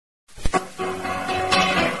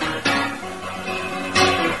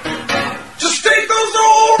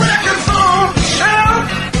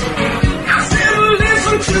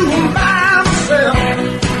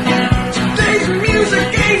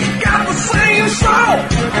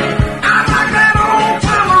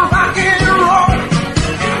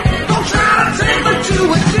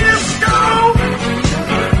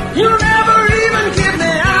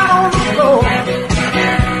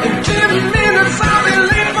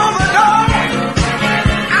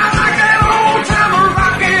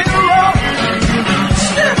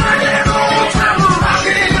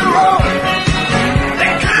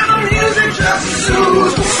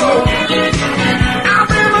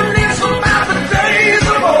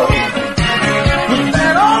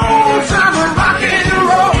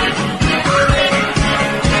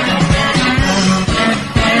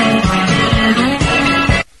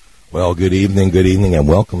good evening, and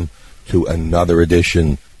welcome to another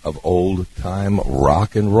edition of Old Time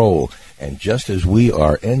Rock and Roll. And just as we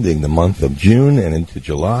are ending the month of June and into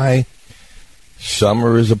July,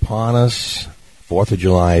 summer is upon us. 4th of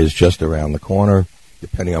July is just around the corner,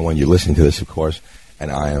 depending on when you're listening to this, of course.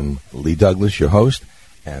 And I am Lee Douglas, your host,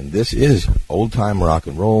 and this is Old Time Rock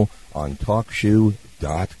and Roll on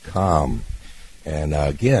TalkShoe.com. And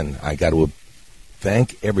again, I got to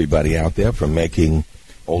thank everybody out there for making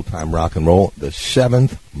Old Time Rock and Roll the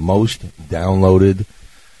 7th most downloaded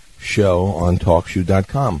show on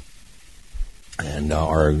TalkShoe.com. And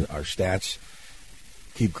our stats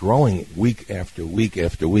keep growing week after week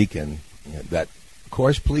after week, and that, of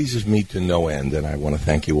course, pleases me to no end. And I want to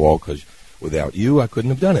thank you all, because without you, I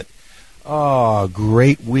couldn't have done it. Oh,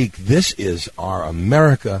 great week. This is our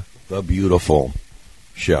America the Beautiful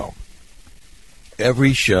show.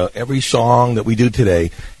 Every song that we do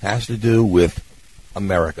today has to do with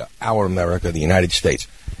America, our America, the United States.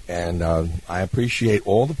 And I appreciate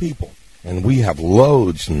all the people. And we have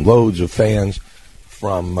loads and loads of fans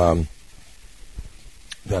from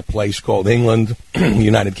that place called England,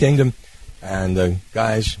 United Kingdom. And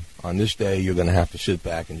guys, on this day, you're going to have to sit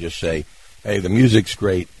back and just say, hey, the music's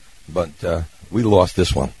great, but we lost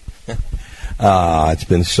this one. It's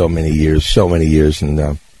been so many years,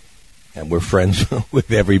 and we're friends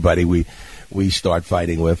with everybody we start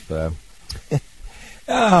fighting with.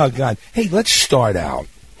 Oh, God. Hey, let's start out.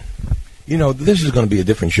 You know, this is going to be a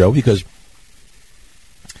different show because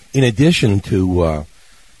in addition to,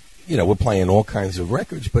 we're playing all kinds of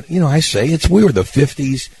records, but, I say we were the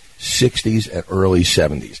 50s, 60s, and early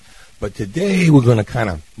 70s. But today we're going to kind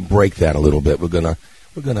of break that a little bit. We're going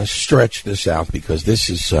to stretch this out because this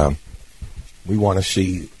is, we want to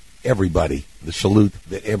see everybody, the salute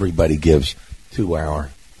that everybody gives to our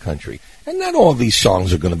country. And not all these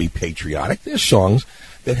songs are going to be patriotic. There's songs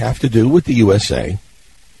that have to do with the USA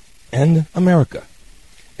and America.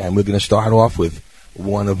 And we're going to start off with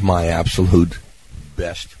one of my absolute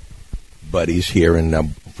best buddies here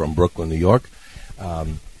from Brooklyn, New York.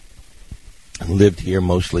 Lived here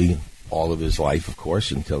mostly all of his life, of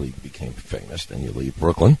course, until he became famous. Then you leave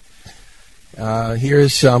Brooklyn.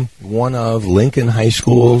 Here's one of Lincoln High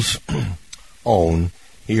School's own.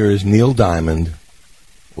 Here is Neil Diamond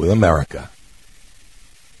with America.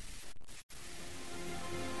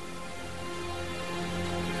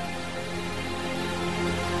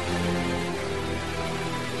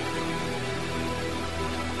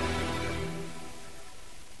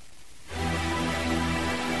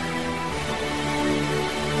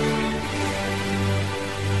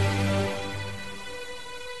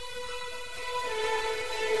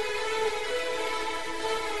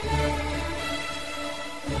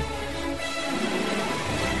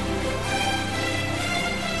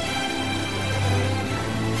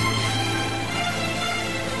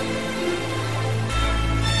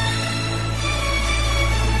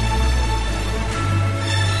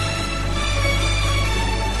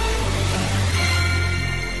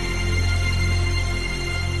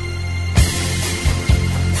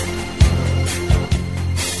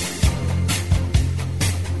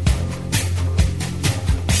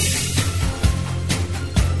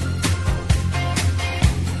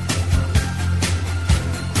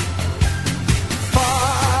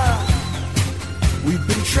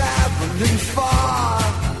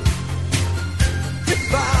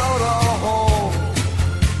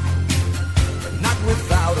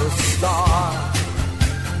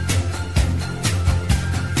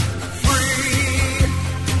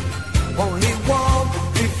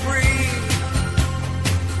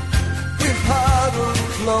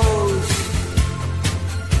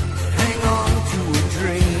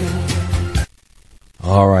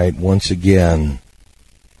 All right, once again,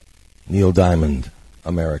 Neil Diamond,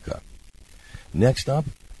 America. Next up,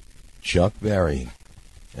 Chuck Berry,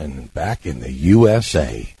 and Back in the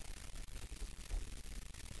USA.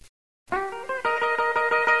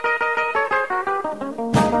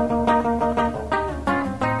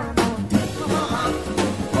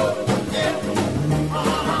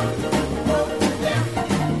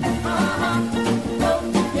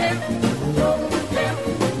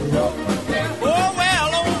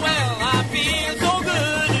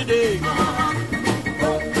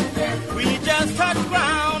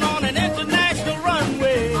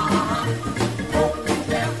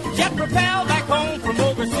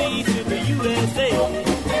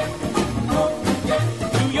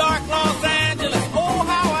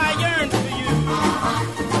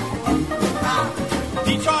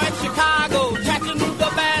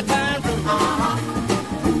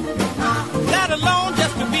 Let alone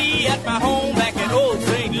just to be at my home back in old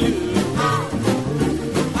St. Louis.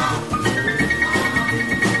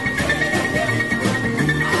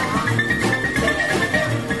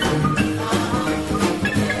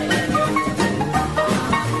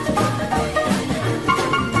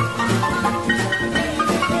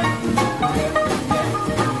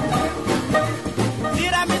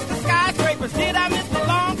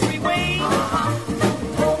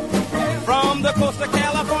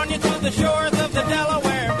 shores of the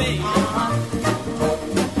Delaware Bay.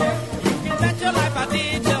 You can bet your life I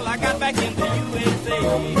did till I got back in the USA.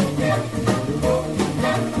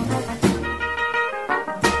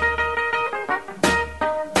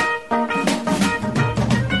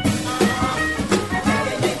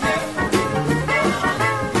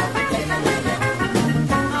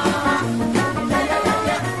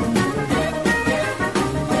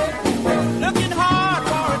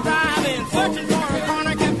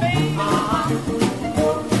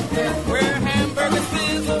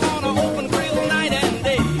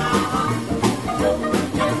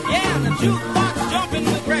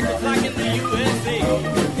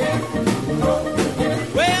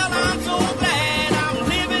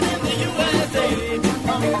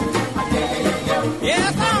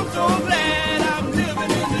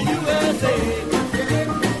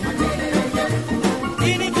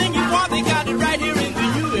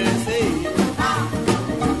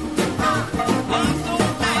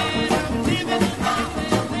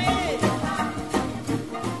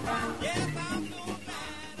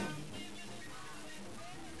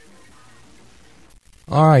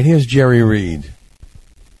 All right, here's Jerry Reed,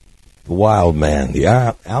 the Wild Man, the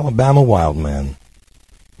Alabama Wild Man,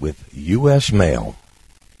 with U.S. Mail.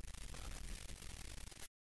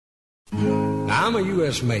 Now, I'm a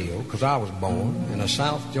U.S. male because I was born in a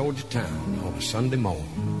South Georgia town on a Sunday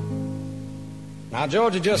morning. Now,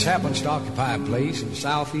 Georgia just happens to occupy a place in the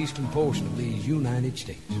southeastern portion of these United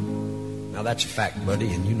States. Now, that's a fact,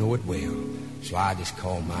 buddy, and you know it well. So I just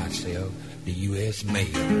call myself the U.S.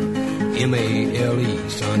 Mail. M-A-L-E,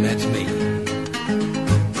 son, that's me.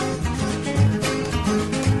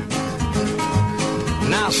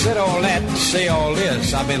 Now, I said all that to say all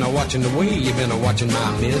this. I've been a-watching the way you've been a-watching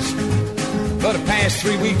my miss. For the past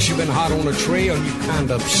 3 weeks, you've been hot on the trail, and you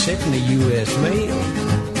kind of upsetting the U.S. Mail.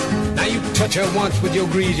 Now, you touch her once with your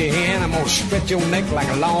greasy hand, I'm gonna stretch your neck like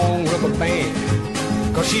a long rubber band.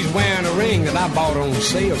 'Cause she's wearing a ring that I bought on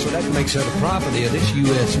sale, so that makes her the property of this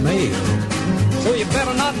U.S. Mail. So you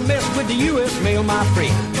better not mess with the U.S. Mail, my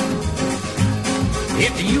friend.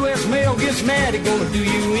 If the U.S. Mail gets mad, it's gonna do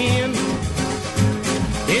you in.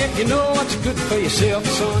 If you know what's good for yourself,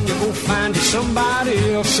 son, you're gonna find you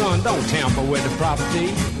somebody else, son. Don't tamper with the property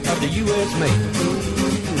of the U.S. Mail.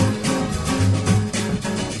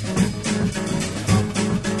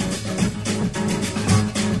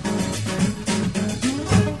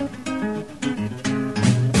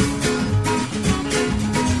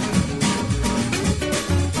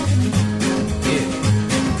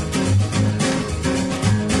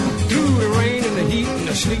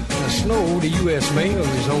 The U.S. Mail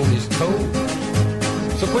is on his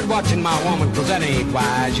toes. So quit watching my woman, 'cause that ain't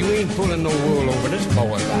wise. You ain't pulling no wool over this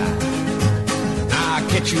boy's eyes. Now I'll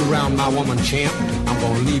catch you around my woman, champ. I'm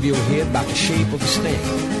gonna leave your head about the shape of a stamp.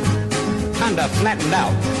 Kinda flattened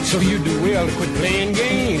out, so you do well to quit playing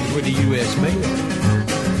games with the U.S. Mail.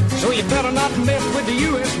 So you better not mess with the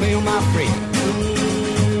U.S. Mail, my friend.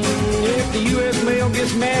 If the U.S. Mail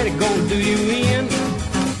gets mad, it's gonna do you in.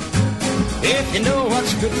 If you know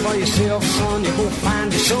what's good for yourself, son, you're gonna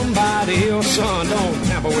find you somebody else, son. Don't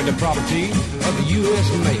tamper with the property of the U.S.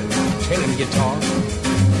 Mail. Tell him, guitar.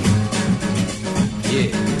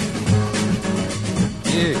 Yeah.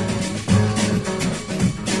 Yeah.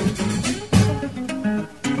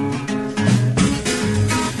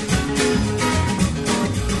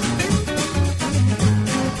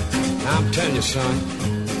 Now I'm telling you, son,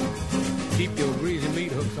 keep your greasy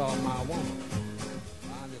meat hooks off my woman.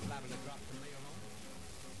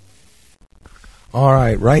 All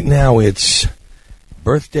right, right now it's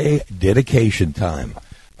birthday dedication time.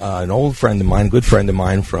 An old friend of mine, good friend of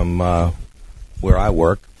mine from where I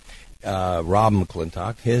work, Rob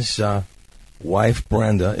McClintock, his wife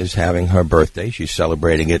Brenda is having her birthday. She's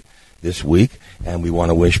celebrating it this week, and we want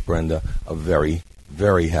to wish Brenda a very,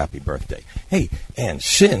 very happy birthday. Hey, and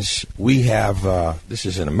since we have, this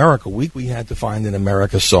is an America week, we had to find an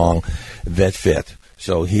America song that fit.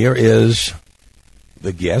 So here is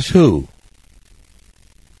the Guess Who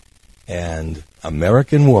and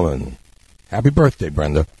American Woman. Happy birthday,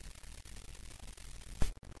 Brenda.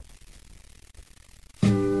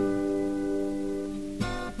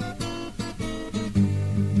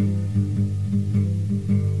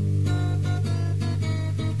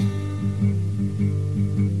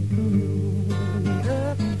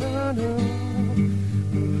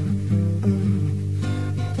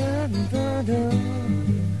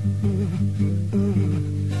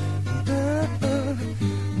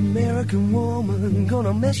 American woman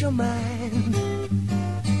gonna mess your mind.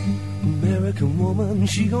 American woman,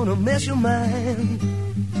 she gonna mess your mind.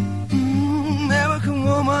 American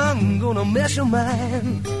woman gonna mess your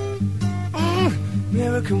mind.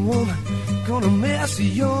 American woman, gonna mess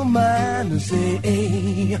your mind. Say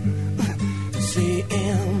A, say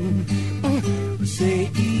M, say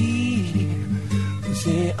E,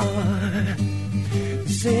 say R,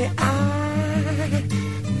 say I,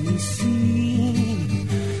 C,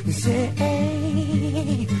 say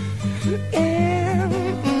A, M.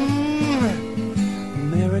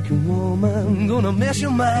 American woman, gonna mess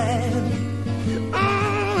your mind.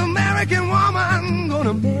 American woman,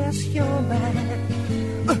 gonna mess your mind.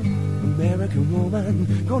 American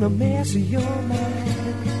woman, gonna mess your mind.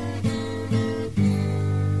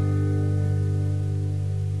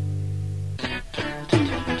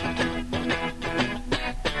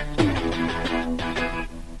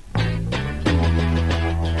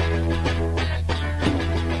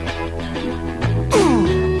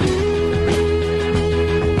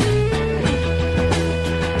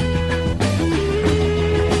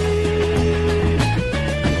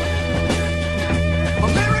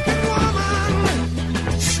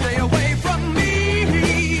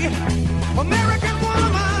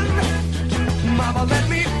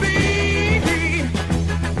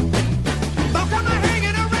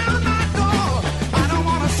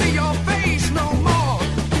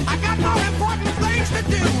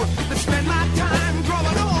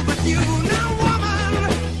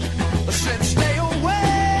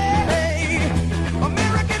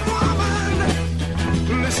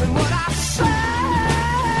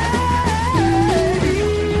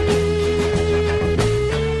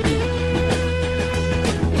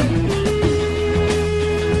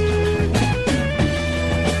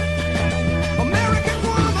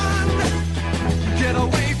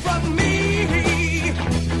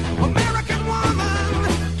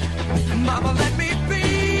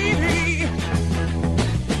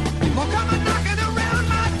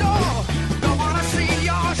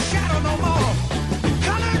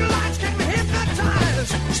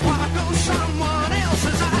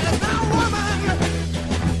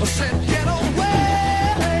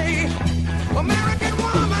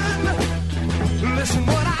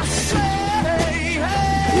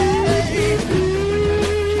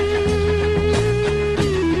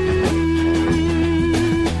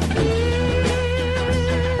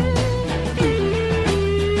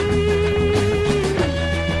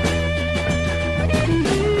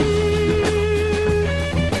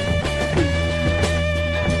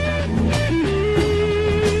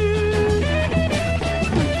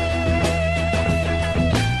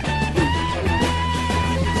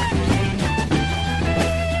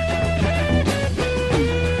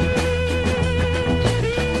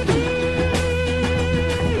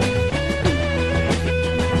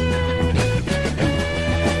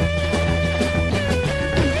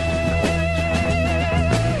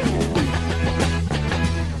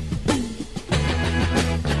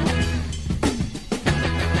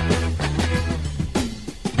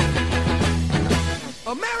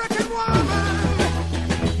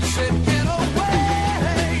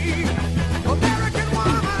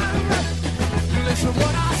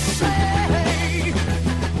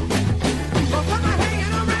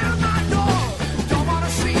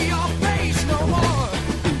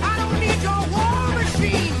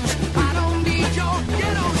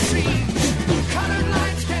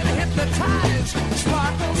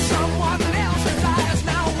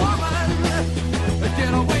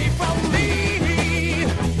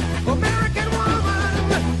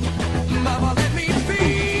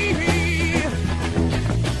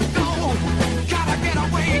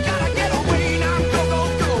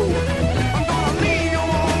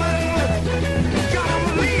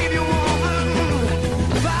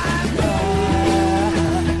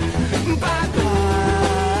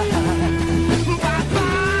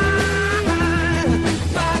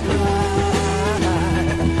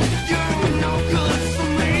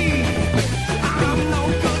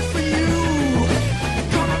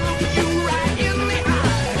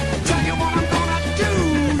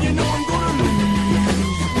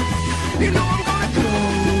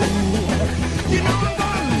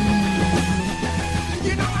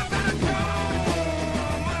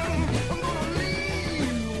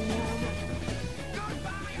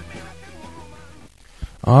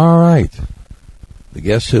 All right. The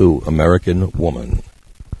Guess Who, American Woman.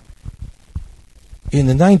 In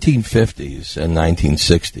the 1950s and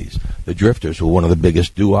 1960s, the Drifters were one of the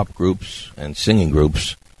biggest doo-wop groups and singing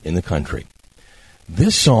groups in the country.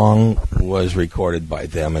 This song was recorded by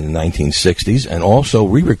them in the 1960s and also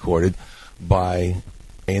re-recorded by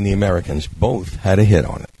the Americans. Both had a hit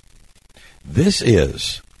on it. This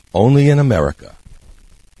is Only in America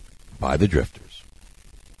by the Drifters.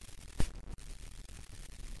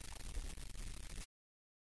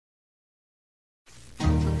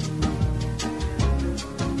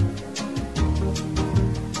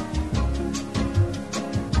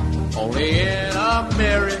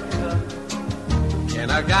 America, can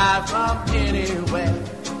a guy from anywhere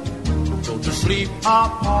go to sleep a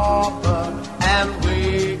pauper and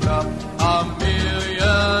wake up a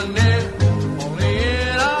millionaire? Only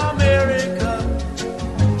in America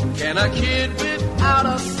can a kid without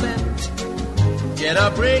a cent get a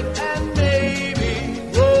break and maybe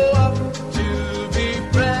grow up to be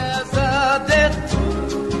president.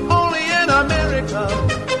 Only in America,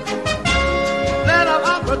 land of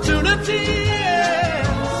opportunity.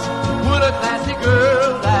 Would a classy girl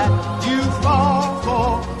like you fall for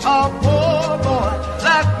a poor boy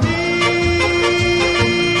like me?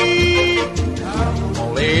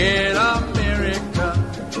 Only in America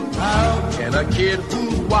can a kid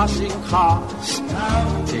who's washing cars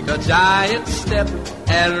take a giant step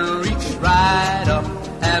and reach right up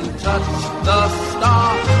and touch the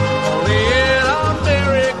stars. Only in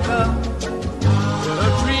America could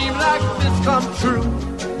a dream like this come true.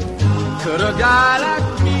 Could a guy like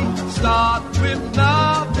me start with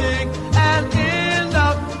nothing and end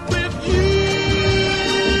up with you?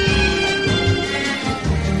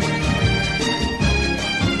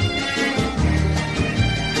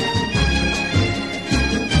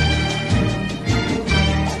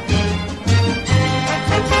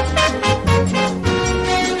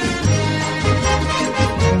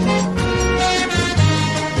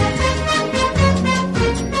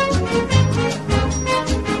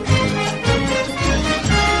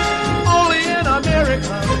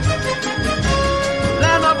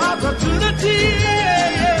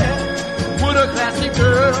 Would a classy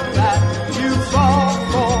girl like you fall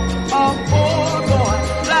for a poor boy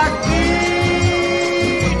like me?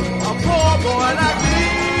 A poor boy like me.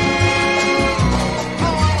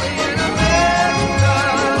 Only in America.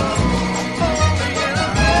 Only in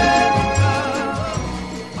America.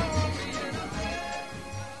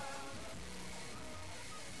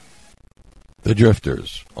 The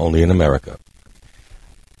Drifters, only in America.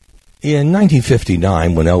 In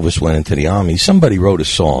 1959, when Elvis went into the Army, somebody wrote a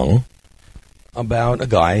song about a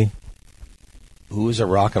guy who was a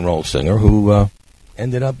rock and roll singer who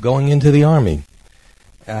ended up going into the Army.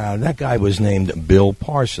 That guy was named Bill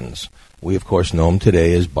Parsons. We, of course, know him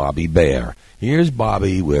today as Bobby Bare. Here's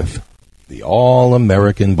Bobby with The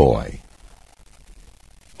All-American Boy.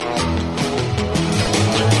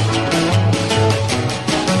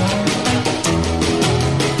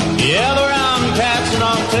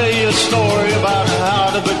 Story about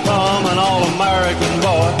how to become an all-American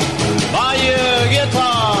boy. Buy you a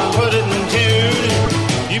guitar and put it in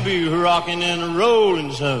tune, you be rocking and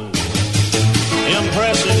rolling soon,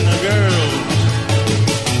 impressing the girls,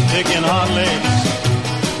 picking hot licks,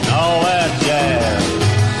 and all that jazz.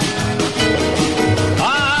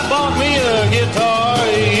 I bought me a guitar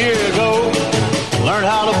a year ago, learned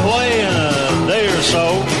how to play in a day or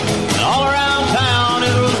so, and all around town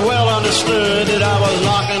it was well understood that I was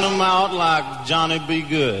knocking them out like Johnny B.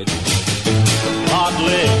 Good. Hot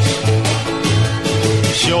licks,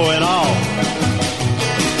 showing off.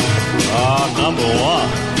 Number one.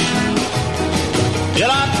 Yet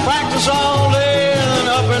I'd practice all day and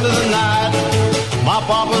up into the night. My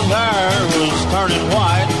papa's hair was turning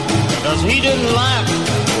white, 'cause he didn't like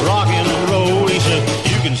rock and roll. He said,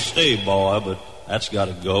 you can stay, boy, but that's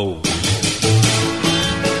gotta go.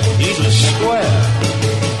 He's a square.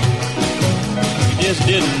 Just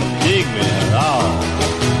didn't dig me at all.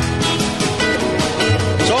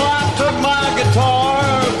 So I took my guitar,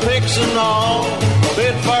 picks and all,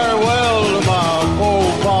 bid farewell to my poor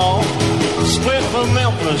Paul. Split for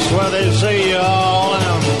Memphis where they say you all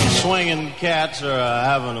them swinging cats are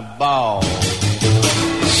having a ball.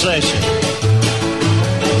 Session,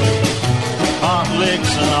 hot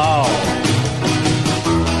licks and all,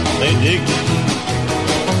 they dig me.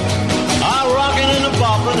 I rockin' and a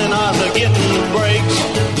boppin' and I was getting the breaks.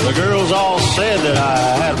 The girls all said that I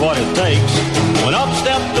had what it takes. When up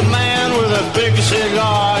stepped the man with a big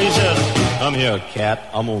cigar, he said, come here, cat,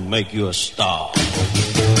 I'm gonna make you a star.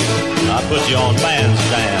 I put you on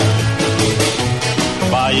bandstand,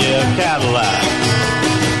 buy you a Cadillac,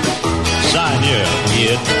 sign you,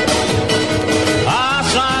 kid. I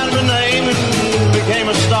signed my name and became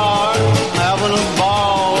a star, having a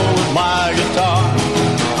ball with my guitar.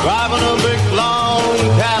 Driving a big long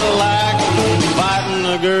Cadillac, fighting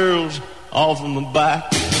the girls off in the back.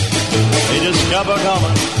 They just kept a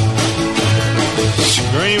coming,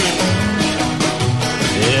 screaming.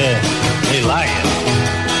 Yeah, they like it.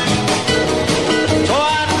 So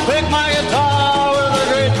I'd pick my guitar with a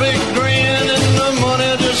great big grin, and the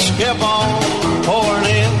money just kept on pouring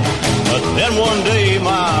in. But then one day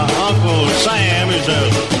my Uncle Sam, he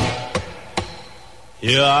said,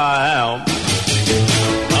 here I am.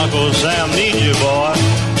 Uncle Sam needs you, boy.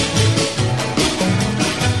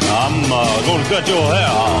 gonna cut your hair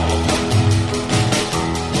off.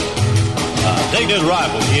 Take this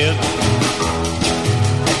rifle, kid.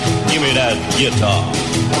 Give me that guitar.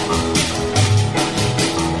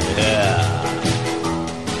 Yeah.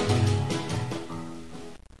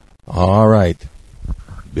 All right.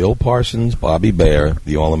 Bill Parsons, Bobby Bare,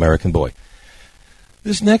 the All-American Boy.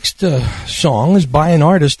 This next song is by an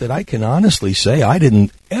artist that I can honestly say I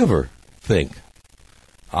didn't ever think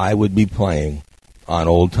I would be playing on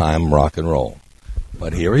old-time rock and roll.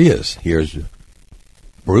 But here he is. Here's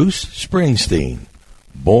Bruce Springsteen,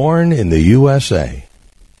 Born in the USA.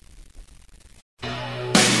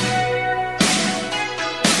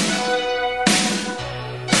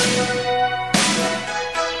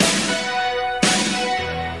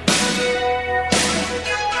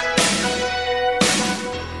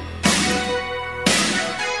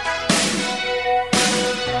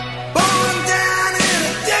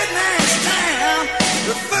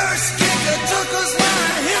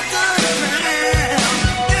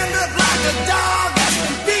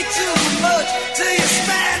 Till you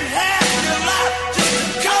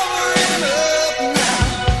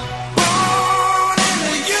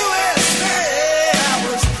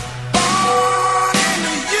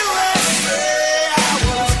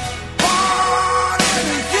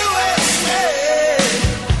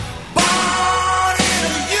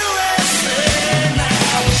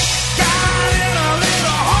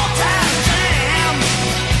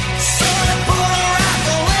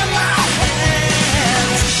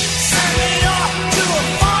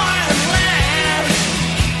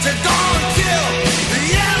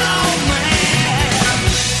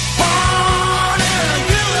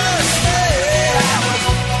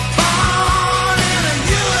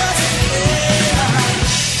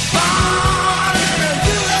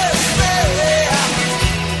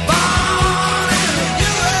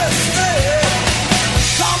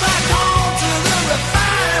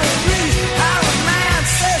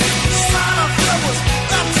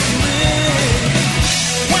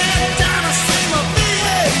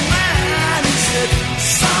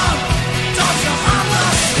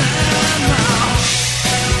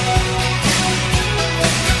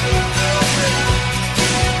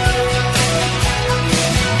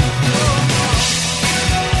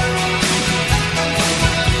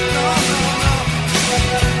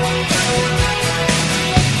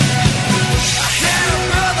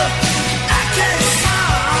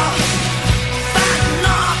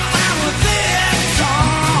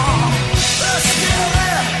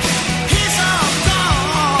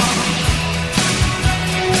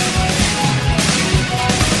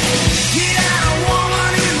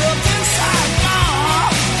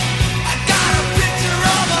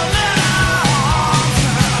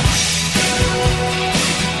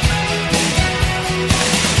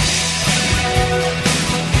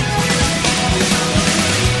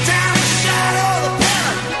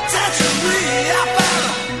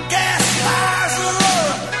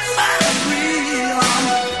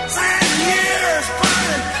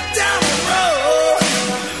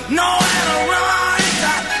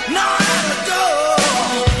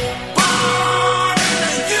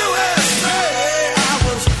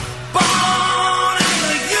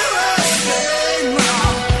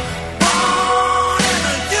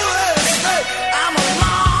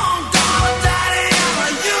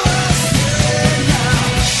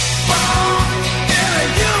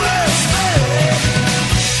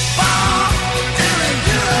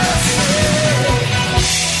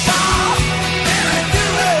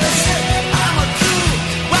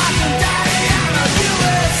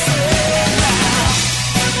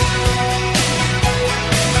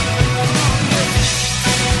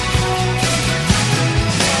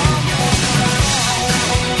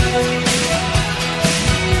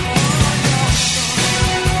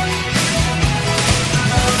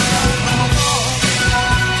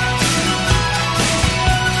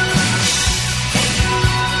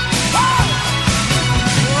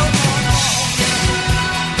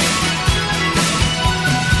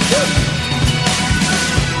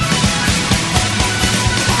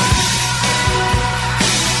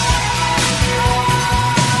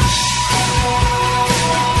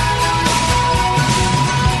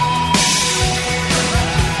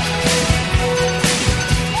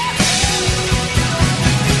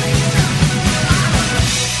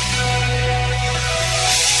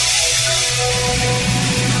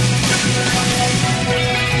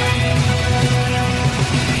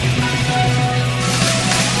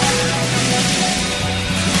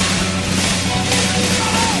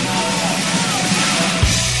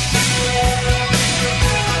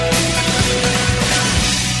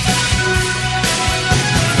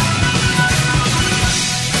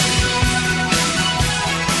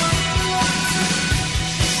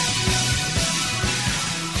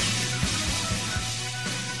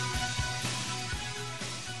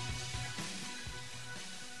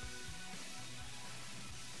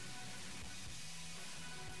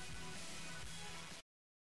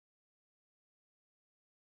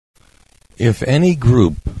If any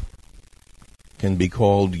group can be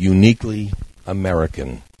called uniquely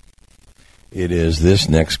American, it is this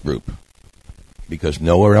next group, because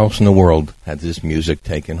nowhere else in the world had this music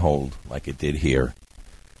taken hold like it did here.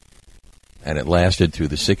 And it lasted through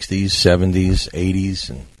the 60s, 70s, 80s,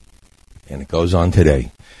 and it goes on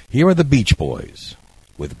today. Here are the Beach Boys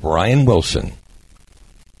with Brian Wilson,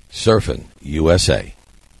 Surfin' USA.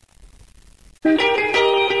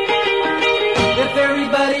 If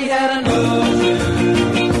everybody had an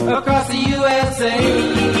ocean across the USA,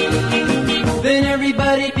 then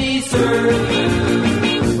everybody'd be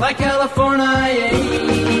surfing like California.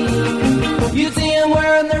 You'd see them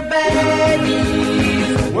wearing their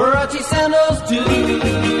baggies, Warachi sandals too,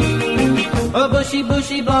 a bushy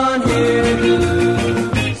blonde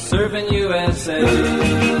hairdo, surfing USA.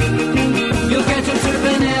 You'll catch them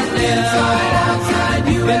surfing at outside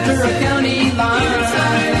Ventura County line,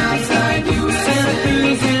 outside Santa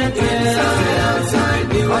Cruz and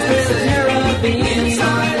Australia's Caribbean,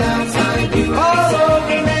 all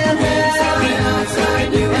over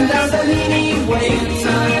Manhattan, and down the Meany Way,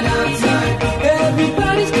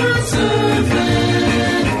 everybody's gone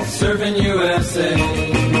surfing USA.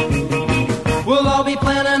 We'll all be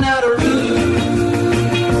planning out a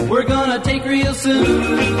route we're gonna take real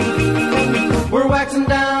soon. We're waxing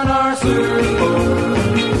down our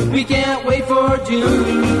surfboard, we can't wait for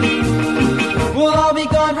June. We'll all be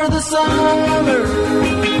gone for the summer,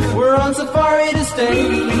 we're on safari to stay.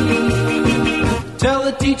 Tell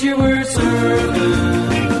the teacher we're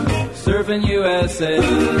surfing USA.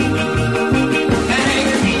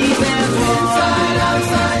 Hangar Keys and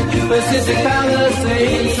outside Pacific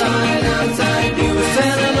Palisades, outside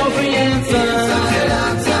San Onofre and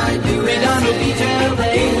Sun, Redondo Beach,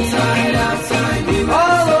 LA,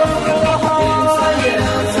 all over La Jolla,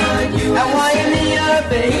 at Waimea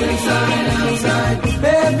Bay,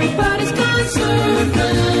 everybody's gone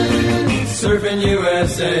surfing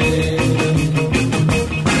USA.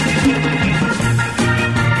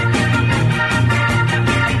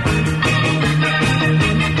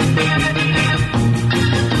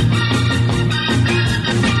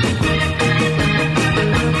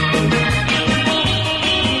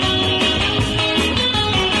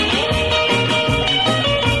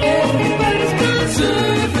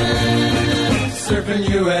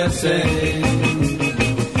 USA.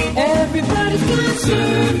 Everybody's gone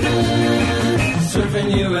surfing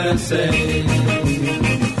USA.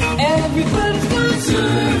 Everybody's gone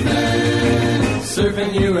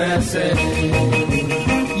surfing USA.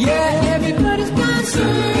 Yeah, everybody's gone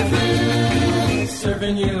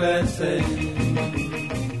surfing USA.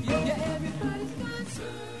 Yeah, everybody's gone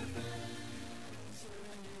surfing.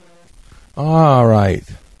 All right,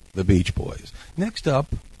 the Beach Boys. Next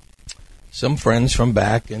up, some friends from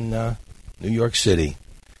back in New York City.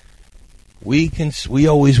 We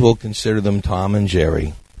always will consider them Tom and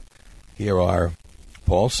Jerry. Here are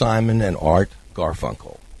Paul Simon and Art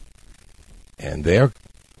Garfunkel and their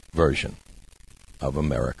version of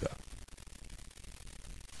America.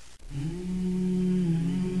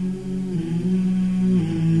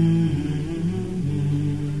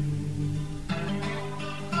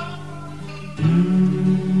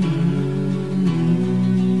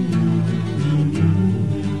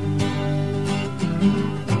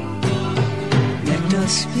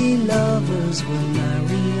 Be lovers, we'll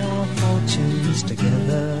marry our fortunes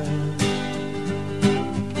together.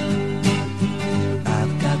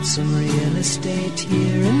 I've got some real estate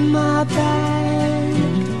here in my bag,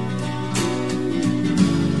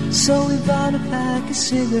 so we bought a pack of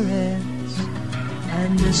cigarettes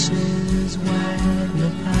and Mrs.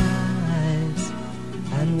 Wagner pies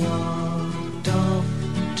and walked off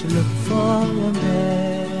to look for America.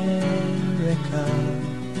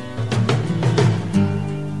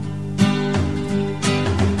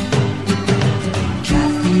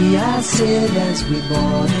 I said as we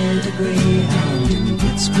boarded a Greyhound in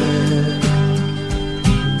Pittsburgh,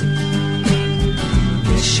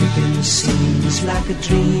 Michigan seems like a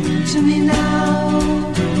dream to me now.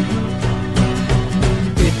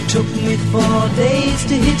 It took me 4 days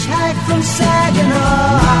to hitchhike from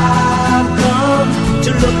Saginaw. I've come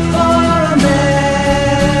to look for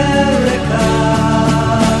America,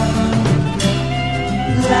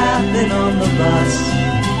 laughing on the bus,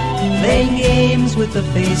 playing games with the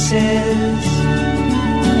faces.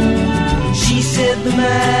 She said the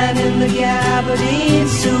man in the gabardine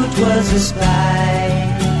suit was a spy.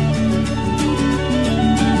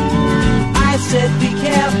 I said be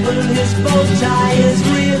careful, his bow tie is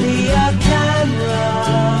really a camera.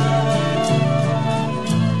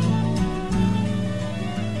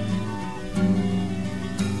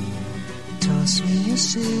 Toss me a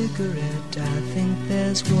cigarette cigarette, I think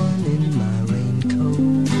there's one in my raincoat.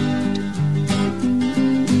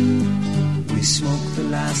 We smoked the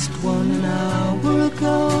last one an hour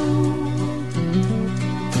ago.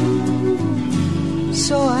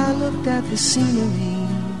 So I looked at the scenery.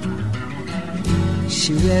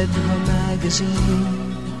 She read her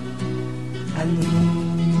magazine, and the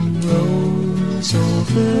moon rose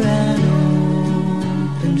over an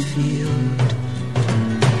open field.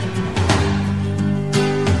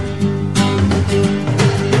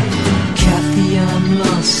 Kathy, I'm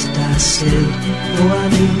lost, I said, though I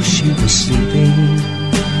knew she was sleeping.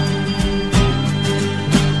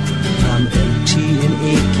 I'm empty and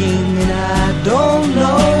aching, and I don't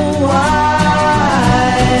know why.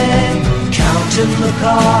 Counting the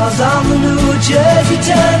cars on the New Jersey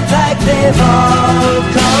Turnpike, they've all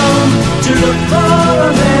come to look for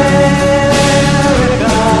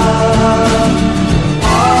America.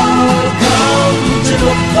 All come to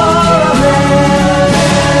look for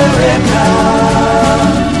America.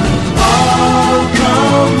 All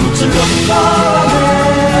come to look for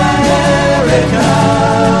America.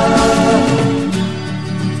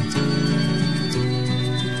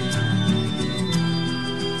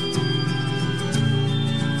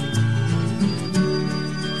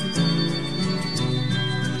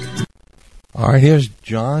 All right, here's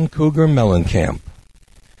John Cougar Mellencamp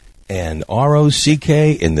and ROCK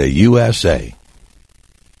in the USA.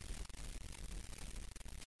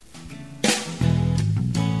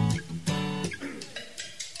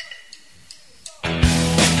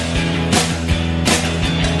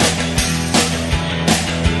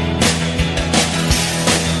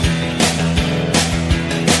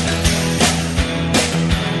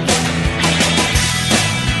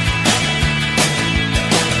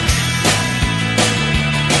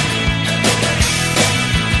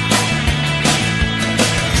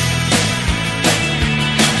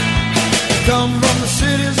 Come from the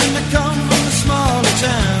cities and they come from the smaller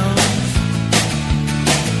towns.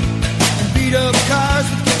 And beat up cars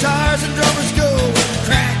with guitars and drummers go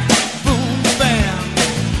crack, boom, bam.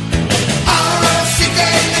 R-O-C-K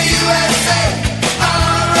in the USA.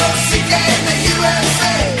 R-O-C-K in the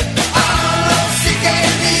USA. R-O-C-K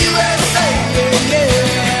in the USA. Yeah,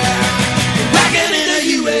 yeah. Rockin' in the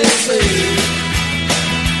USA.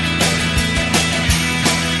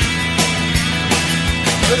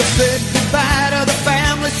 But I said goodbye to the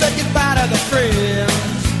family, said goodbye to the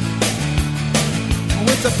friends.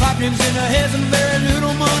 With the pockets in their heads and very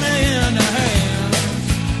little money in their hands.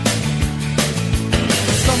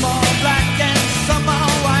 Some are black and some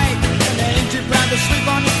are white, and they ain't too proud to sleep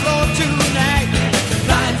on the floor tonight.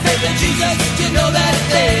 Blind faith in Jesus, you know that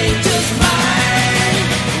they just might.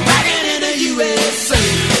 Rockin' in the USA.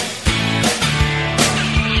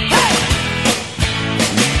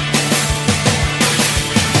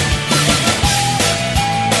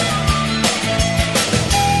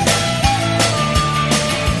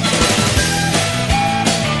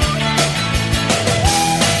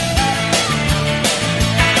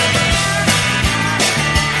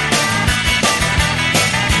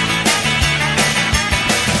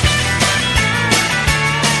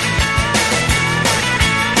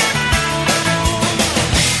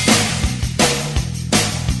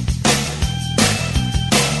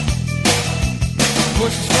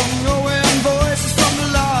 Voices from nowhere and voices from the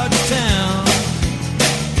large town.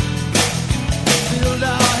 Filled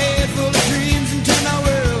our head full of dreams and turned our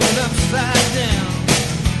world upside down.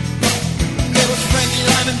 There was Frankie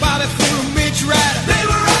Lyman and Bobby Fuller and Mitch Ryder. They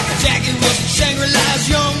were rockin'. Jackie Wilson, Shangri-La's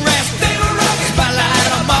Young Rascal. They were rockin'. Spotlight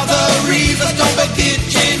on Martha Reeves, let's don't forget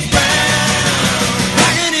James Brown.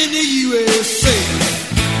 Rockin' in the USA.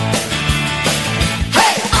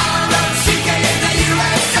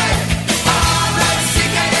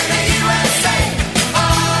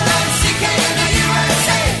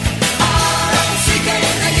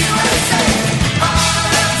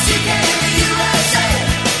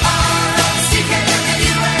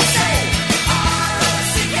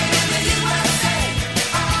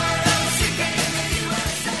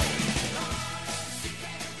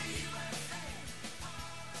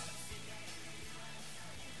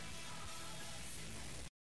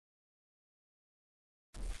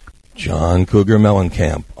 John Cougar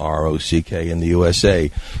Mellencamp, ROCK in the USA.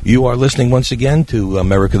 You are listening once again to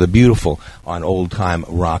America the Beautiful on Old Time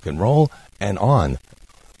Rock and Roll and on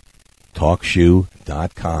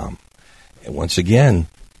TalkShoe.com. And once again,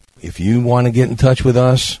 if you want to get in touch with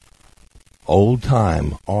us,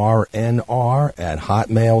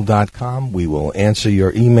 oldtimernr@hotmail.com. We will answer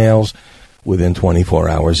your emails within 24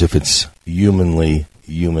 hours if it's humanly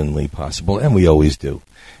possible, and we always do.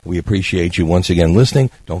 We appreciate you once again listening.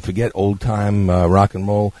 Don't forget Old Time Rock and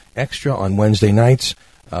Roll Extra on Wednesday nights.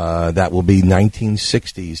 That will be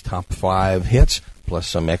 1960s top 5 hits, plus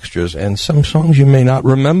some extras and some songs you may not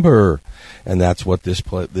remember. And that's what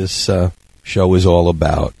this show is all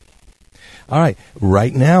about. All right,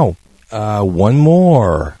 right now, one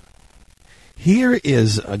more. Here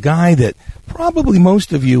is a guy that probably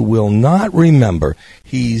most of you will not remember.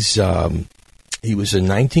 He was a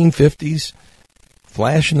 1950s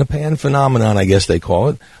flash in the pan phenomenon, I guess they call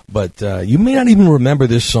it. But you may not even remember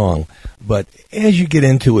this song. But as you get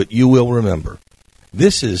into it, you will remember.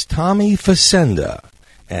 This is Tommy Facenda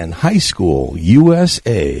and High School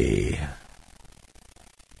USA.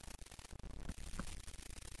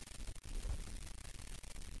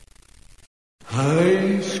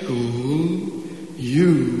 High School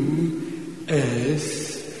USA.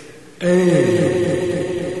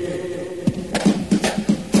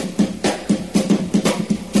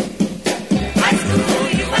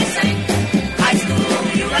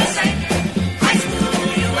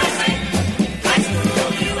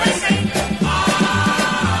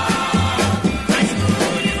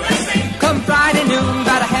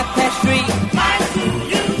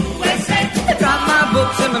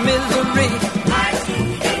 In my misery,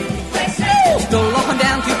 stole off and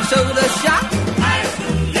down to the soda shop,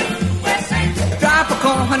 drive for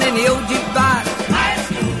corn in the old jukebox.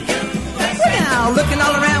 Well, now looking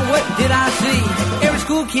all around, what did I see? Every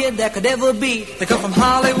school kid that could ever be. They come from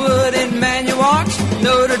Hollywood and Manufacturers,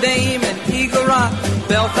 Notre Dame and Eagle Rock,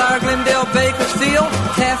 Bellflower, Glendale, Bakersfield,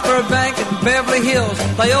 Taft, Burbank, and Beverly Hills,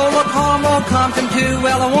 Loyola, Carmel, Compton too.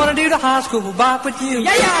 Well, I want to do the high school bop with you.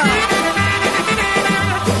 Yeah, yeah.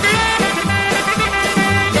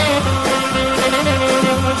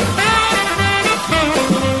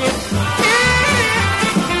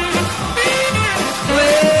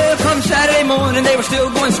 Saturday morning they were still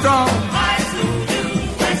going strong.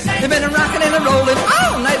 They've been rocking and rolling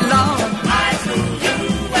all night long.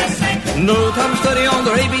 No time to study on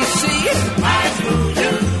their ABCs.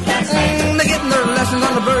 They're getting their lessons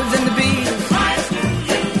on the birds and the bees.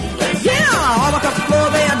 Yeah, all across the floor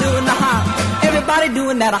they are doing the hop. Everybody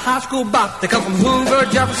doing that a high school bop. They come from Hoover,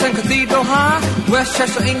 Jefferson, Cathedral High,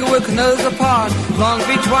 Westchester, Inglewood, Canosa Park, Long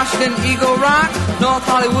Beach, Washington, Eagle Rock, North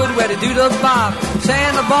Hollywood, where they do the bop,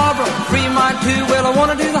 Santa Barbara, Fremont too. Well, I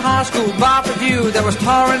want to do the high school bop with you. There was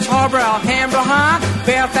Torrance, Harbor, Alhambra High,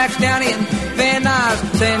 Fairfax, Downey, and Van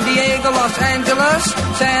Nuys, San Diego, Los Angeles,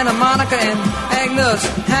 Santa Monica, and Agnes,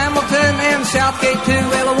 Hamilton, and Southgate too.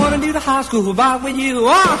 Well, I want to do the high school bop with you.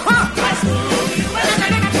 Uh-huh. High school USA.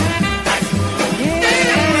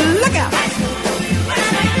 Look out!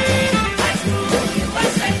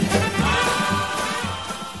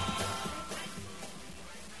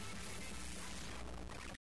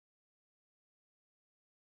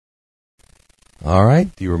 All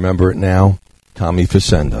right, do you remember it now? Tommy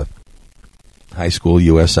Facenda, High School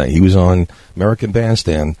USA. He was on American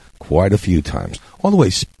Bandstand quite a few times. All the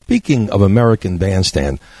way, speaking of American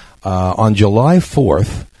Bandstand, on July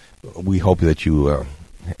 4th, we hope that you...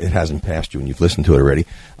 it hasn't passed you and you've listened to it already.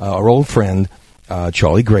 Our old friend,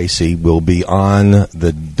 Charlie Gracie, will be on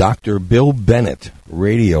the Dr. Bill Bennett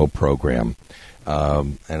radio program.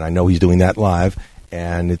 And I know he's doing that live.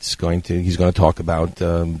 And he's going to talk about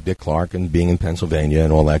Dick Clark and being in Pennsylvania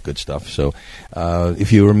and all that good stuff. So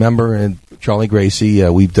if you remember Charlie Gracie,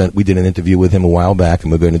 we did an interview with him a while back,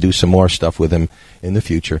 and we're going to do some more stuff with him in the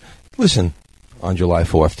future. Listen on July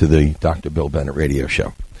 4th to the Dr. Bill Bennett radio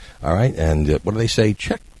show. All right, and what do they say?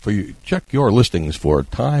 Check your listings for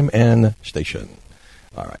time and station.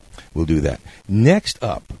 All right, we'll do that. Next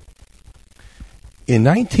up, in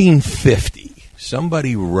 1950,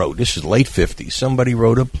 somebody wrote, this is late 50s, somebody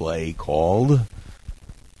wrote a play called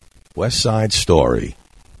West Side Story.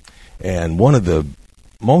 And one of the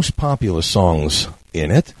most popular songs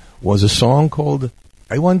in it was a song called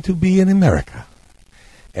I Want to Be in America.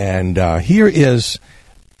 And here is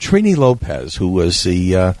Trini Lopez, who was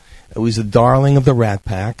the darling of the Rat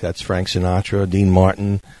Pack. That's Frank Sinatra, Dean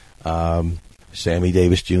Martin, Sammy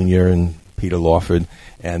Davis Jr., and Peter Lawford.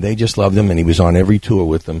 And they just loved him, and he was on every tour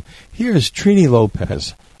with them. Here's Trini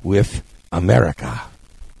Lopez with America.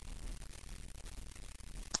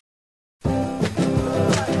 Oh,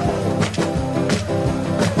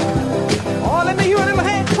 let me hear them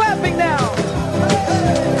hands clapping now.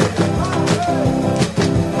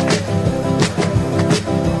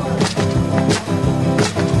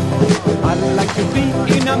 I'd like to be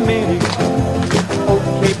in America,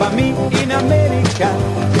 okay by me in America.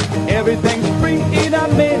 Everything's free in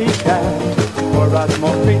America, for us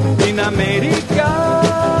more free in America.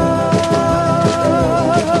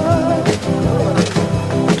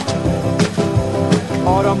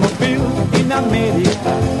 in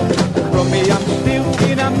America. Chromium steel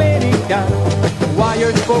in America.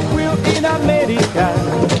 Wires for wheel in America.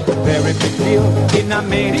 Very big deal in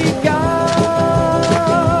America.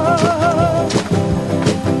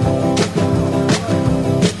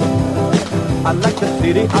 I like the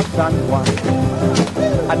city of San Juan.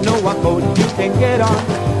 I know what boat you can get on.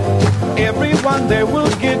 Everyone there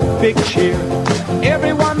will get big cheer.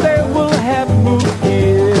 Everyone there will have moved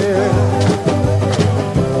here.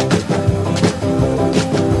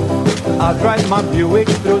 I'll drive my Buick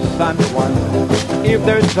through San Juan. If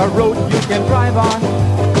there's a road you can drive on,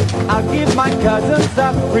 I'll give my cousins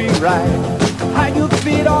a free ride. How you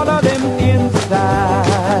fit all of them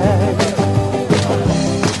inside?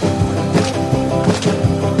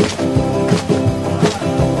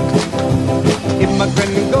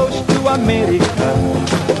 Immigrant goes to America.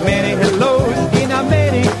 Many hellos in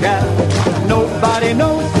America. Nobody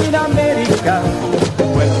knows in America.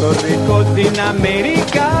 Puerto Rico's in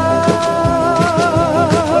America.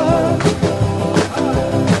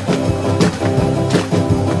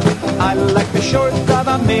 I like the shores of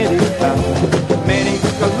America. Many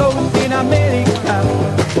hellos in America.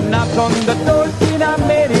 Knock on the doors in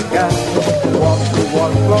America. Walk to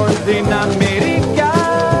wall floors in America.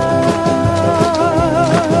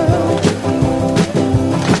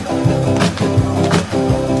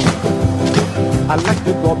 I like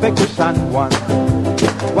to go back to San Juan.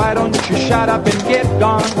 Why don't you shut up and get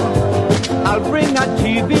gone? I'll bring a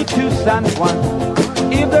TV to San Juan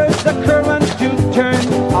if there's a current to turn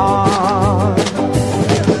on.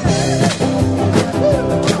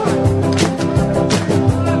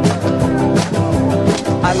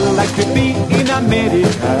 I like to be in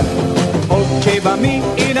America. Okay by me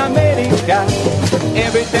in America.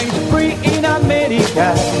 Everything's free in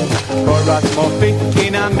America. Cosmopolitan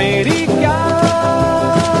in America.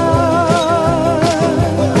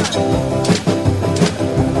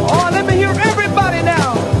 Oh, let me hear everybody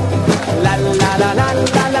now. La la la la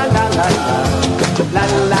la la la la. La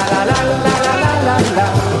la la la la la la la la.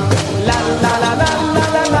 La la la la la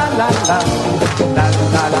la la la la. La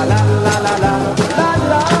la la la la la la la.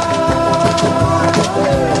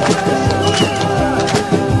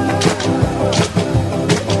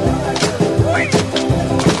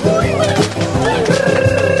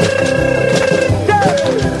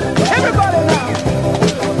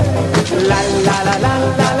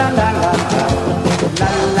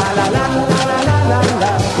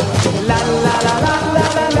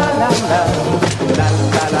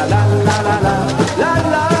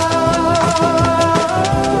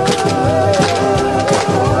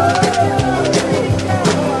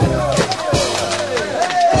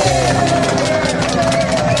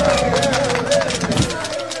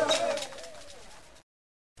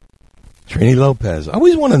 Trini Lopez. I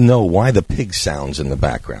always want to know why the pig sounds in the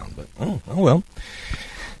background, but oh well.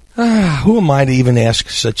 Who am I to even ask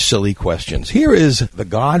such silly questions? Here is the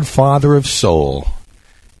godfather of soul,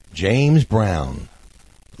 James Brown,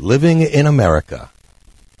 Living in America.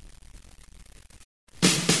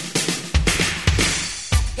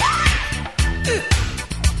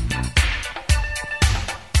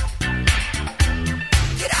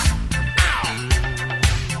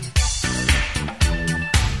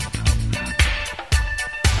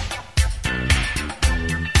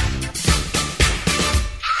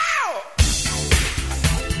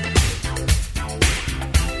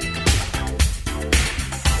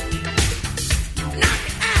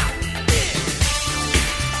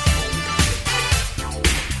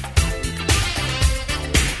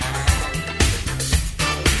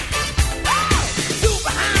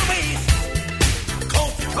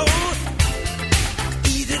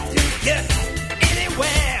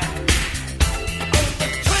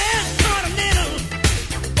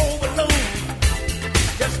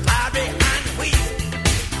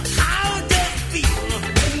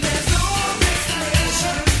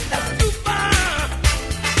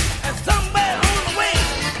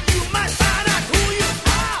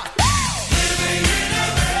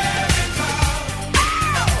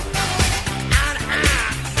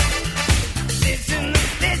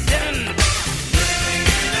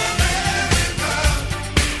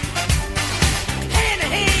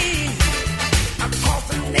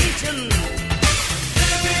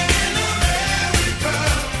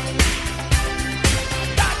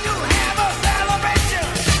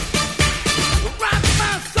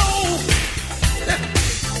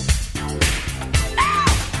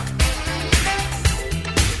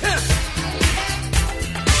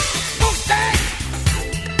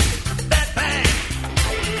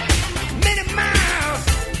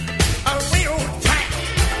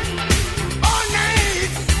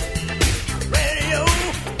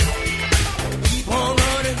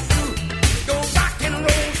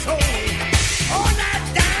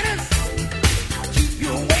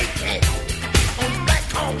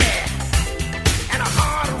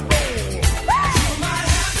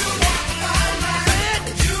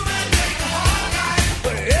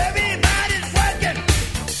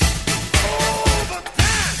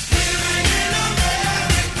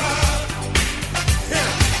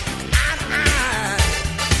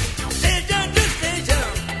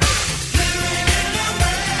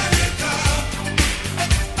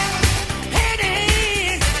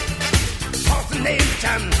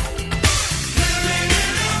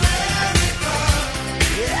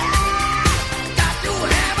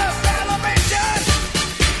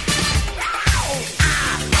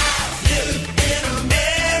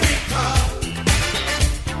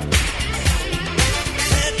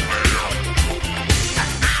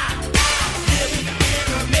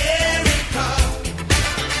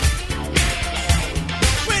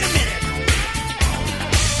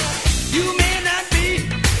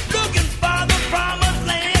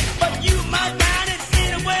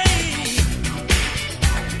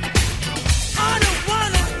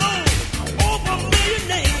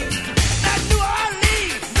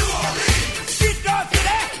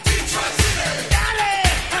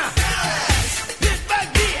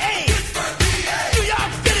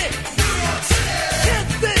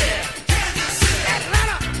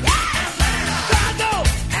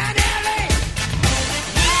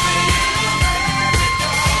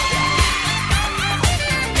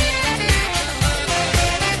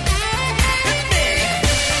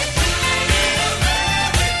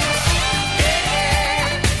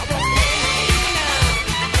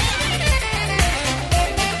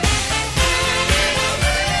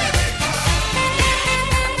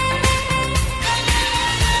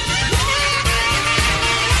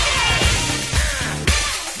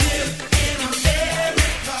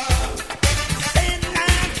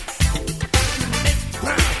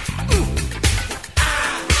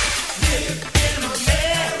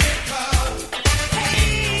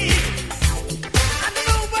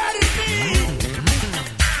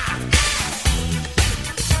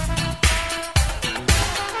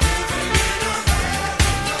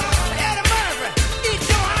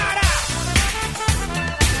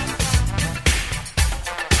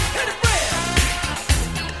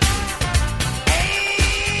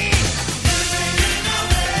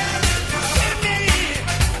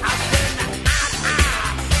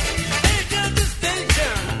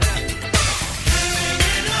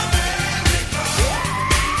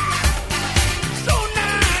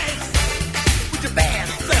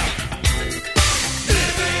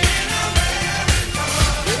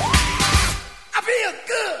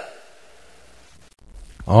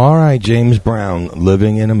 All right, James Brown,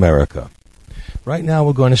 Living in America. Right now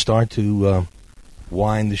we're going to start to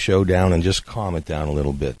wind the show down and just calm it down a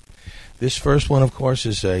little bit. This first one, of course,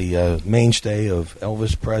 is a mainstay of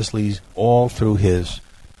Elvis Presley's all through his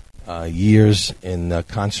years in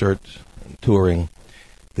concert touring.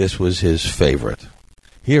 This was his favorite.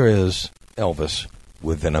 Here is Elvis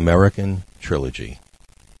with an American Trilogy.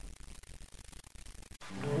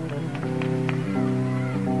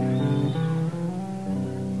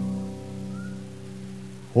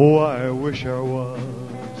 Oh, I wish I was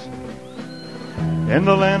in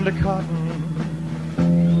the land of cotton.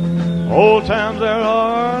 Old times there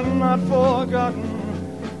are not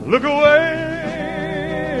forgotten. Look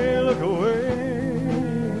away, look away,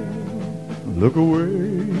 look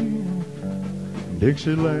away,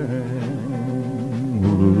 Dixieland.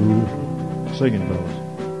 Singing, fellas.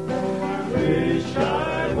 I wish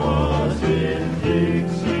I was in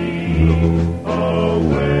Dixie,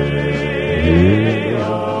 away,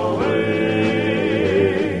 away,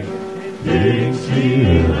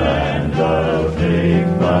 Dixieland, I'll take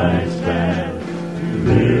my stand to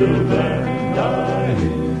live and die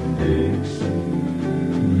in Dixie.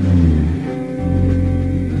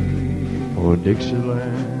 Oh,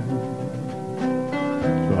 Dixieland,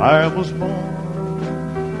 I was born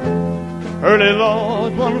early,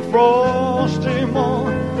 Lord, one frosty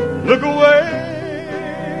morn. Look away,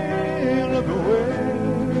 look away,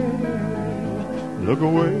 look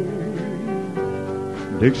away,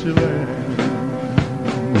 Dixieland.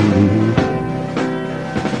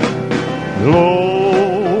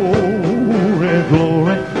 Glory,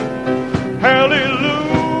 glory, hallelujah.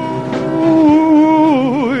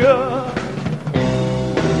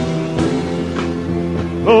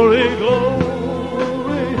 Glory,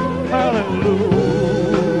 glory, hallelujah.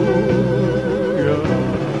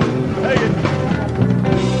 Hey.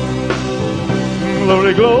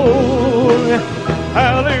 Glory, glory,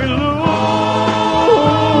 hallelujah.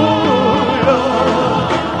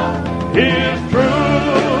 His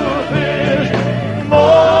truth is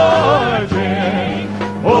marching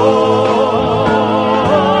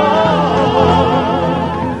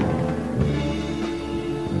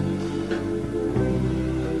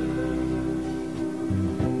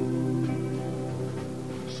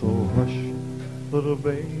So hush, little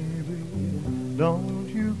baby, don't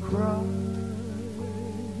you cry.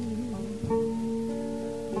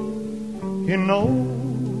 You know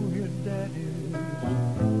your daddy's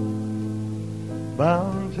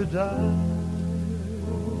bound to die.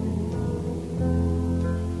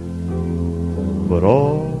 But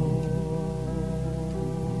all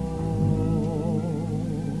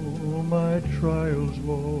my trials,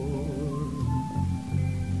 Lord,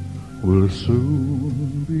 will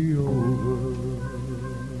soon be over.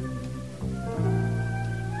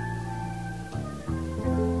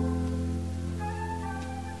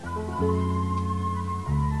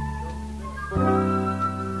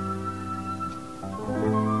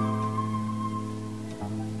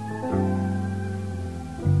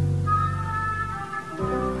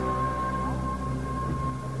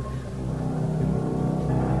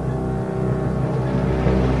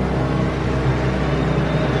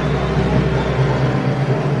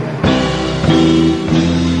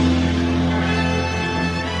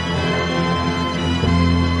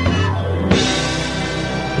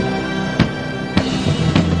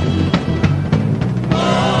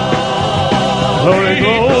 Glory,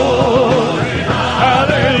 glory,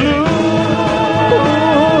 hallelujah.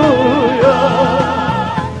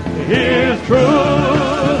 His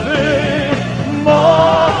truth is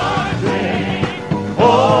marching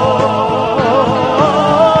on.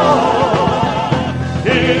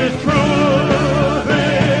 His truth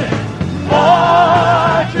is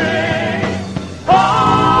marching on.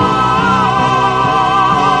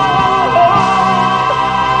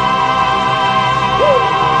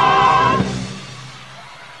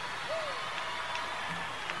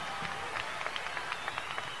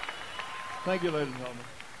 Thank you, ladies and gentlemen.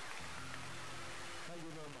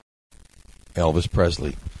 Elvis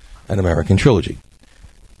Presley, an American Trilogy.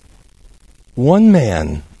 One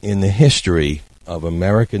man in the history of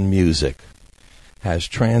American music has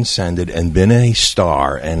transcended and been a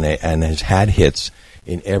star and has had hits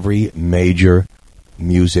in every major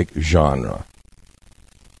music genre.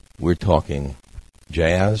 We're talking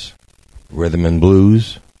jazz, rhythm and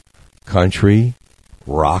blues, country,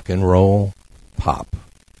 rock and roll, pop.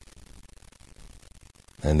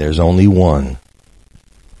 And there's only one,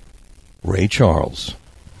 Ray Charles,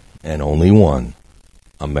 and only one,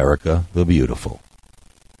 America the Beautiful.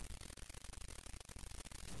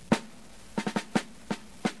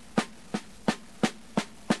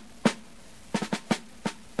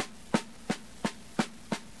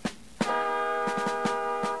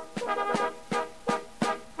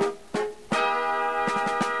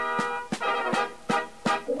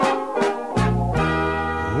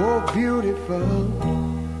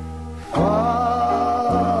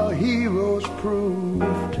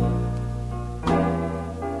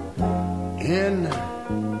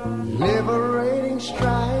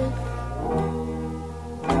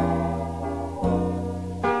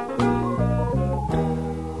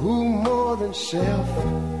 himself.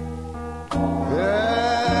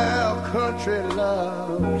 Well, country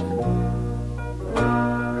loved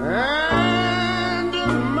and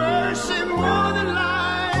mercy more than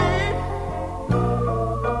life.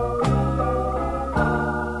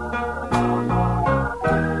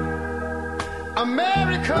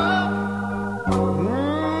 America,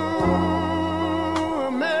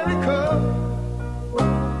 America,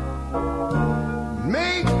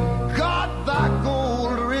 make God thy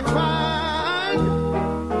gold refine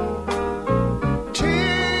till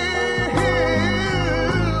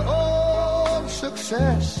all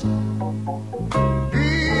success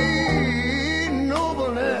be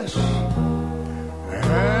nobleness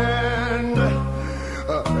and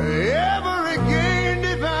ever again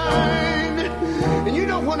divine. And you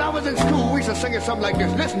know, when I was in school, we used to sing it something like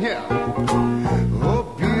this. Listen here. Oh,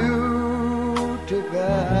 beautiful,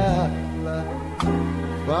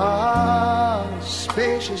 far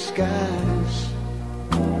spacious skies,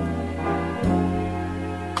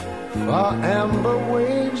 far amber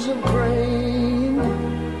waves of grain,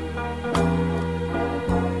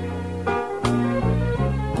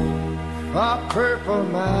 far purple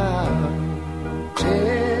mountain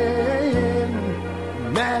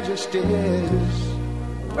majesties,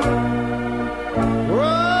 above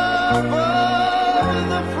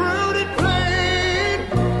the fruited plain.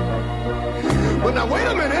 But now wait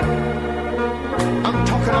a minute, I'm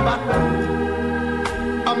talking about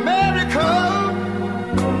America,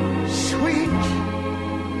 sweet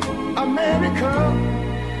America.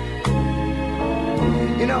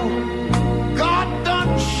 You know, God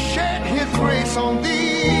done shed his grace on thee.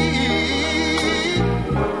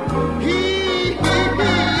 He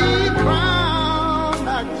crowned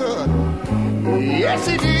our good. Yes,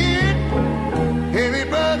 he did. Heavy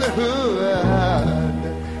brotherhood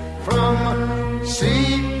from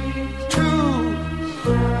sea to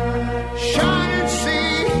shining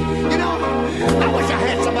sea. You know, I wish I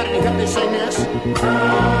had somebody to help me sing this.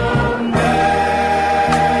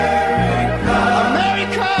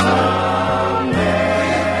 America,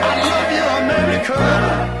 I love you, America.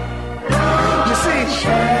 You see,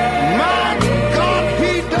 my God,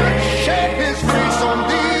 he done shed his grace on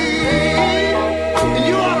thee. And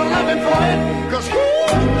you ought to love him for it, because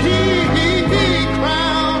he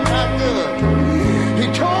crowned our good. He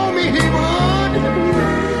told me he would.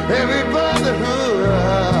 Every brotherhood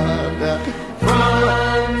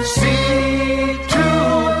from sea to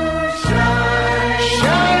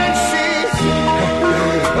shining sea.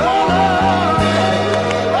 Oh, Lord,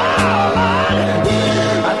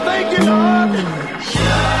 I thank you, Lord.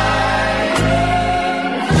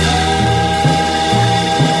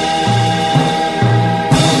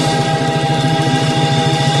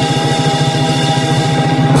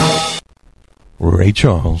 Ray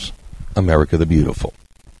Charles, America the Beautiful.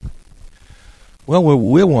 Well,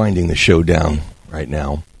 we're winding the show down right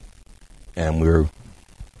now, and we're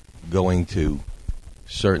going to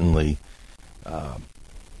certainly.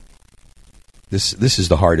 This is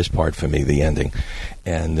the hardest part for me, the ending,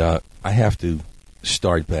 and I have to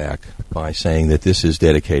start back by saying that this is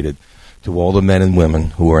dedicated to all the men and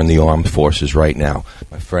women who are in the armed forces right now.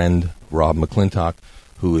 My friend Rob McClintock,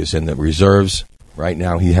 who is in the reserves right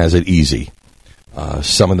now, he has it easy.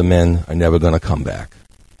 Some of the men are never going to come back.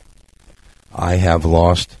 I have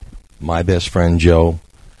lost my best friend Joe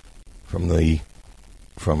from the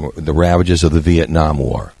ravages of the Vietnam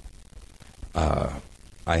War.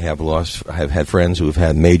 I have had friends who have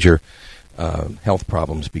had major health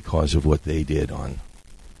problems because of what they did on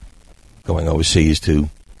going overseas to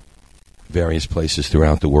various places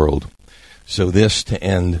throughout the world. So this, to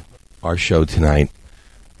end our show tonight,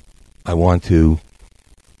 I want to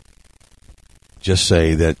just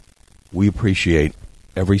say that we appreciate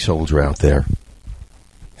every soldier out there,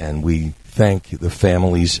 and we thank the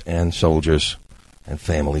families and soldiers and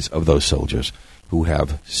families of those soldiers who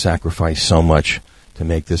have sacrificed so much to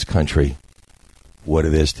make this country what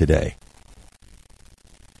it is today.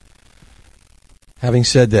 Having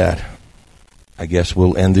said that, I guess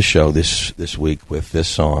we'll end the show this week with this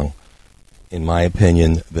song, in my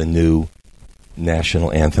opinion, the new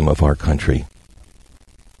national anthem of our country.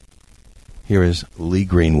 Here is Lee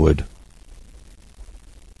Greenwood,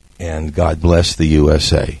 and God bless the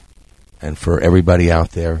USA. And for everybody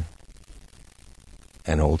out there,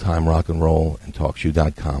 and Old Time Rock and Roll and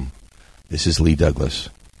TalkShoe.com, this is Lee Douglas.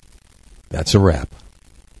 That's a wrap.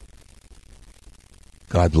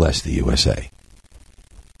 God bless the USA.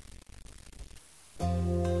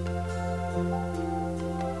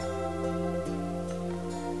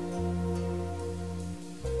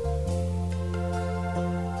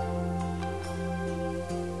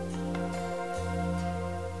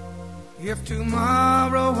 If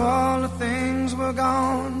tomorrow all the things were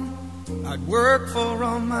gone I'd work for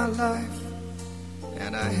all my life,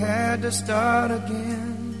 and I had to start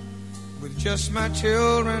again with just my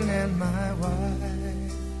children and my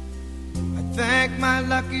wife. I thank my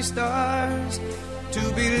lucky stars to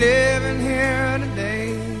be living here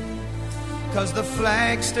today, 'cause the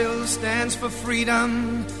flag still stands for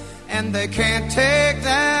freedom, and they can't take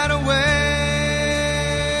that away.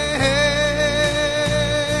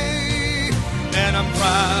 And I'm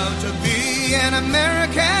proud to be an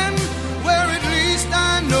American, where at least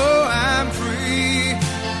I know I'm free.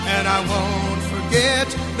 And I won't forget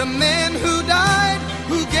the men who died,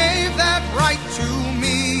 who gave that right to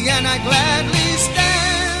me. And I gladly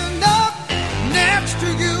stand up next to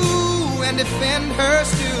you and defend her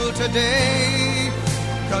still today,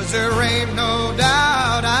 'cause there ain't no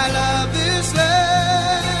doubt I love this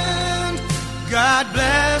land. God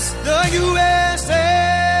bless the USA.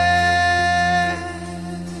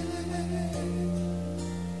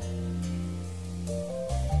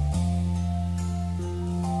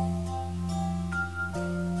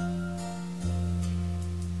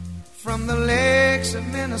 From the lakes of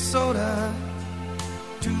Minnesota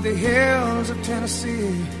to the hills of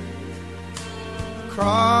Tennessee,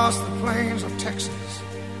 across the plains of Texas,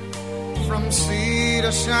 from sea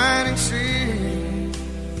to shining sea,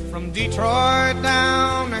 from Detroit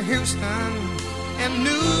down to Houston and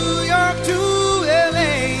New York to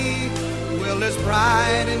LA. Well, there's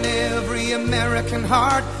pride in every American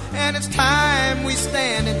heart, and it's time we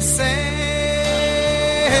stand and say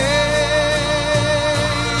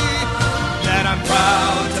that I'm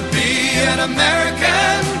proud to be an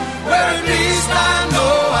American, where at least I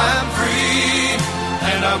know I'm free.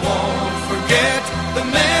 And I won't forget the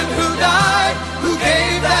men who died, who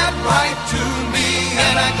gave that right to me.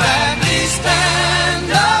 And I gladly stand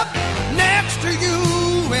up next to you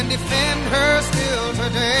and defend her still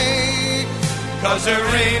today, 'cause there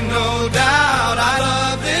ain't no doubt I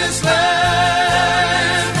love this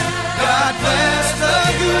land. God bless the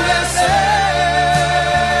USA.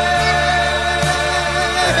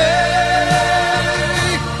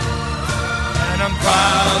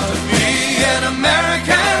 Proud to be an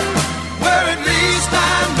American, where at least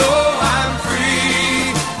I know I'm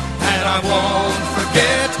free. And I won't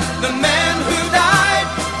forget the men who died,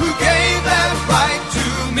 who gave that right to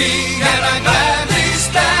me. And I gladly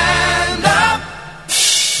stand up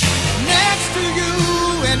next to you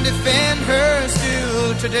and defend her still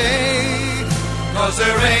today, 'cause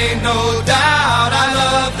there ain't no doubt I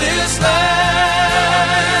love this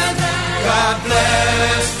land.